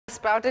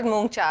sprouted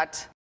moong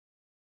chaat.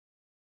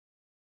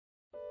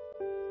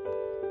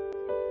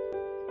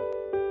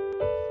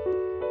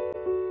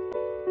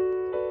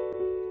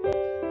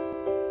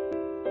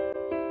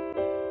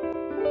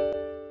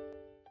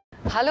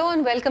 Hello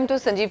and welcome to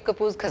Sanjeev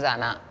Kapoor's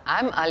Khazana.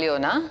 I'm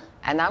Alyona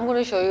and I'm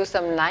going to show you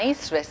some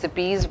nice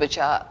recipes which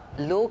are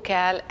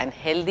low-cal and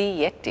healthy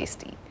yet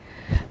tasty.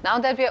 Now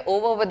that we are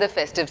over with the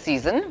festive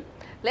season,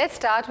 let's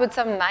start with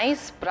some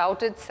nice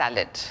sprouted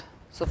salad.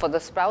 So for the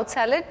sprout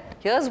salad,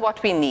 here's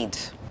what we need.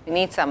 We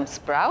need some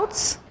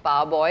sprouts,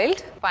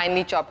 parboiled,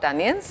 finely chopped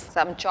onions,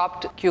 some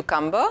chopped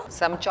cucumber,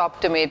 some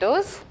chopped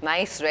tomatoes,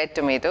 nice red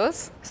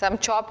tomatoes, some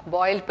chopped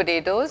boiled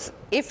potatoes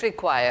if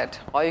required,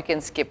 or you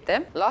can skip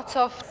them. Lots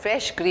of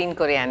fresh green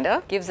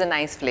coriander, gives a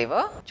nice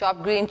flavor.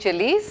 Chopped green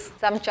chilies,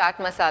 some chaat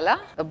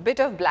masala, a bit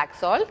of black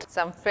salt,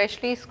 some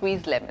freshly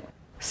squeezed lemon.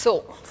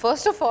 So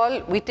first of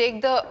all, we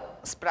take the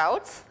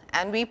sprouts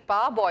and we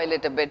parboil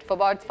it a bit for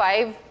about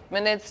 5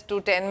 minutes to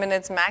 10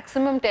 minutes,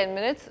 maximum 10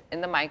 minutes in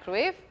the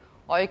microwave.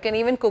 Or you can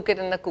even cook it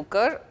in the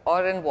cooker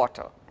or in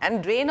water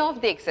and drain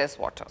off the excess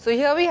water. So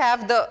here we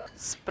have the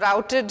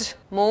sprouted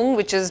moong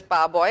which is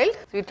parboiled.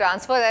 So we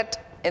transfer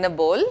that in a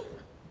bowl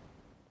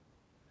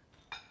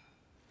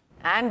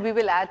and we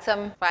will add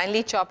some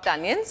finely chopped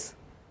onions,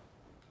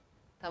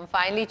 some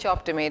finely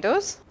chopped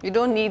tomatoes. You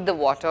don't need the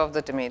water of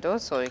the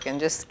tomatoes, so you can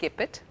just skip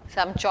it.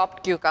 Some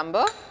chopped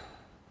cucumber.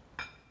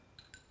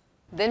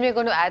 Then we're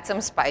going to add some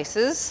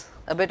spices,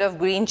 a bit of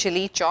green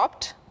chili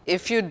chopped.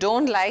 If you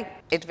don't like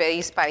it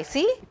very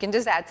spicy, you can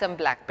just add some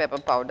black pepper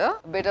powder,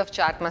 a bit of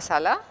chaat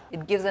masala.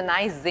 It gives a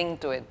nice zing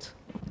to it.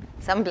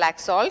 Some black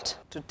salt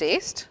to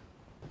taste.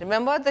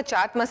 Remember, the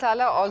chaat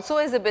masala also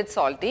is a bit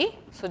salty,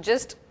 so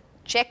just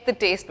check the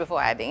taste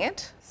before adding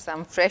it.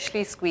 Some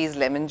freshly squeezed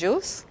lemon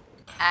juice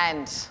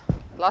and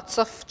lots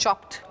of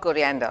chopped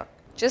coriander.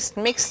 Just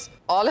mix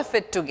all of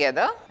it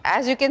together.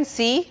 As you can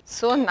see,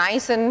 so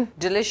nice and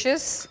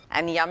delicious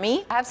and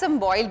yummy. I have some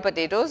boiled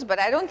potatoes, but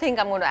I don't think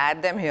I'm going to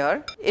add them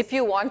here. If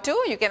you want to,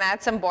 you can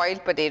add some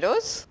boiled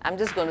potatoes. I'm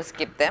just going to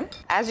skip them.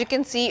 As you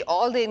can see,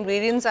 all the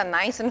ingredients are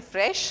nice and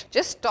fresh.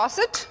 Just toss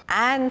it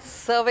and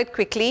serve it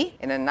quickly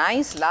in a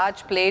nice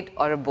large plate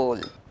or a bowl.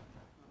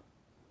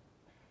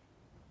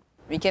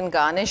 We can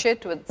garnish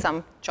it with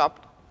some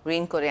chopped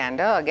green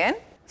coriander again.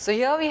 So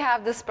here we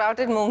have the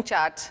sprouted moong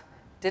chaat.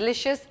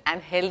 Delicious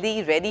and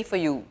healthy, ready for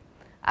you.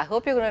 I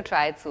hope you're going to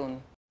try it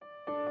soon.